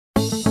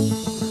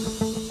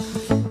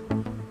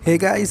Hey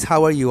guys,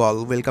 how are you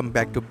all? Welcome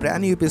back to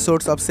brand new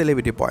episodes of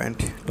Celebrity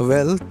Point.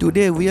 Well,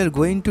 today we are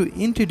going to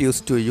introduce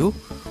to you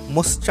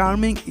most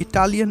charming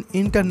Italian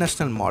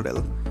international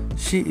model.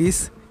 She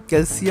is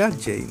Kelsia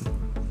Jane.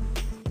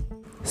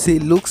 She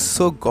looks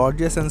so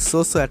gorgeous and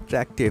so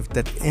attractive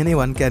that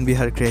anyone can be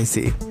her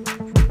crazy.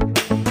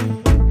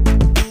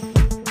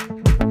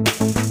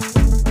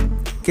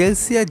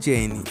 Kelsia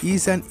Jane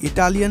is an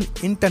Italian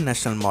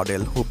international model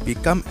who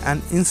became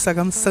an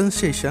Instagram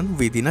sensation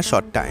within a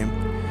short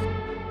time.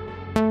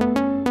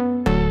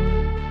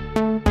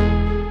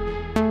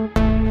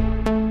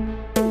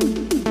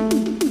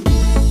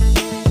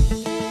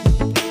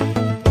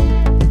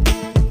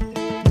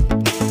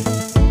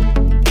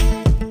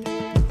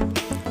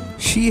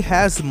 She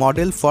has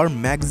modeled for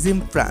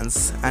Maxim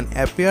France and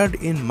appeared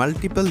in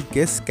multiple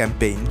guest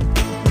campaigns.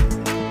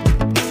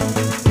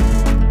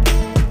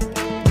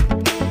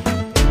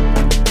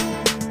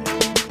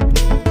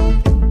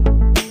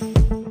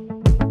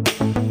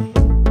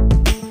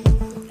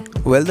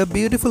 Well, the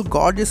beautiful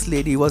gorgeous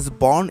lady was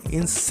born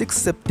in 6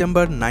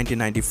 September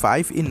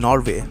 1995 in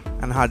Norway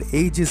and her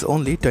age is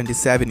only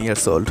 27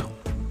 years old.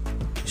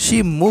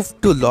 She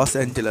moved to Los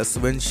Angeles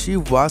when she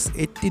was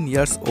 18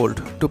 years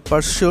old to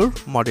pursue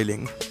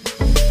modeling.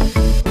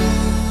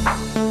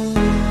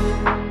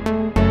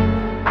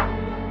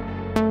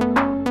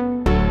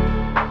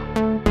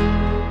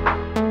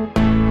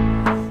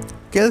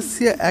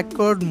 Kelsia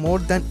acquired more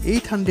than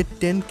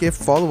 810k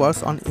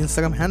followers on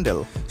Instagram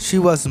handle. She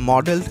was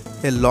modeled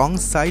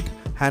alongside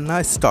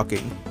Hannah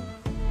Stocking.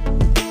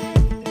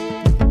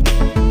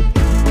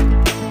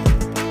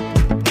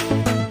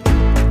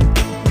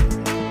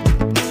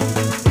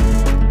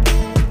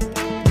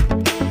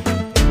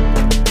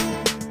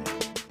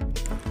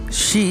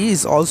 She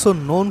is also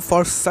known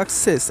for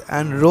success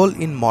and role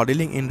in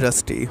modeling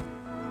industry.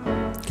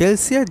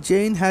 Kelsia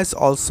Jane has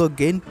also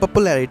gained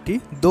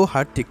popularity through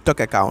her TikTok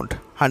account.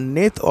 Her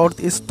net worth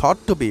is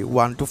thought to be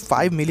 1 to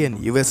 5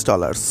 million US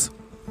dollars.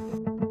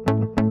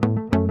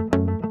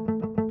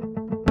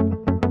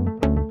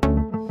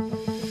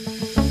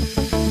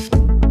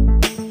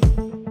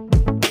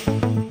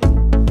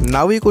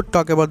 Now we could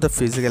talk about the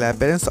physical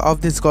appearance of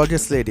this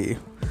gorgeous lady.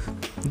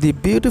 The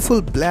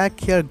beautiful black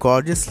hair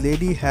gorgeous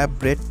lady have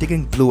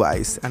breathtaking blue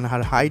eyes and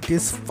her height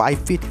is 5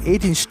 feet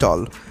 8 inch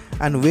tall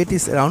and weight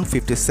is around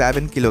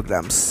 57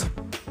 kilograms.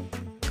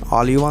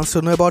 All you want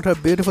to know about her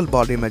beautiful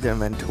body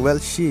measurement? Well,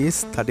 she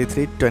is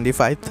 33,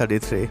 25,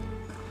 33.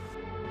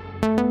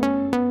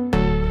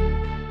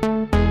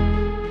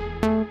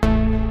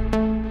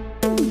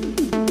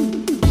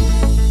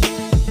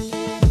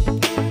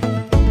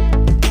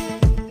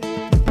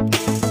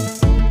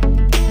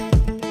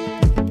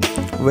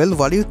 Well,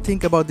 what do you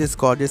think about this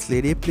gorgeous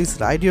lady? Please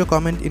write your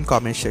comment in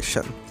comment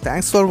section.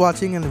 Thanks for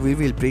watching and we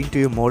will bring to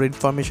you more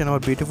information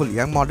about beautiful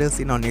young models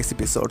in our next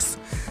episodes.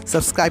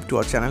 Subscribe to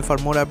our channel for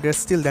more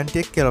updates. Till then,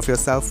 take care of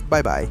yourself.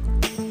 Bye bye.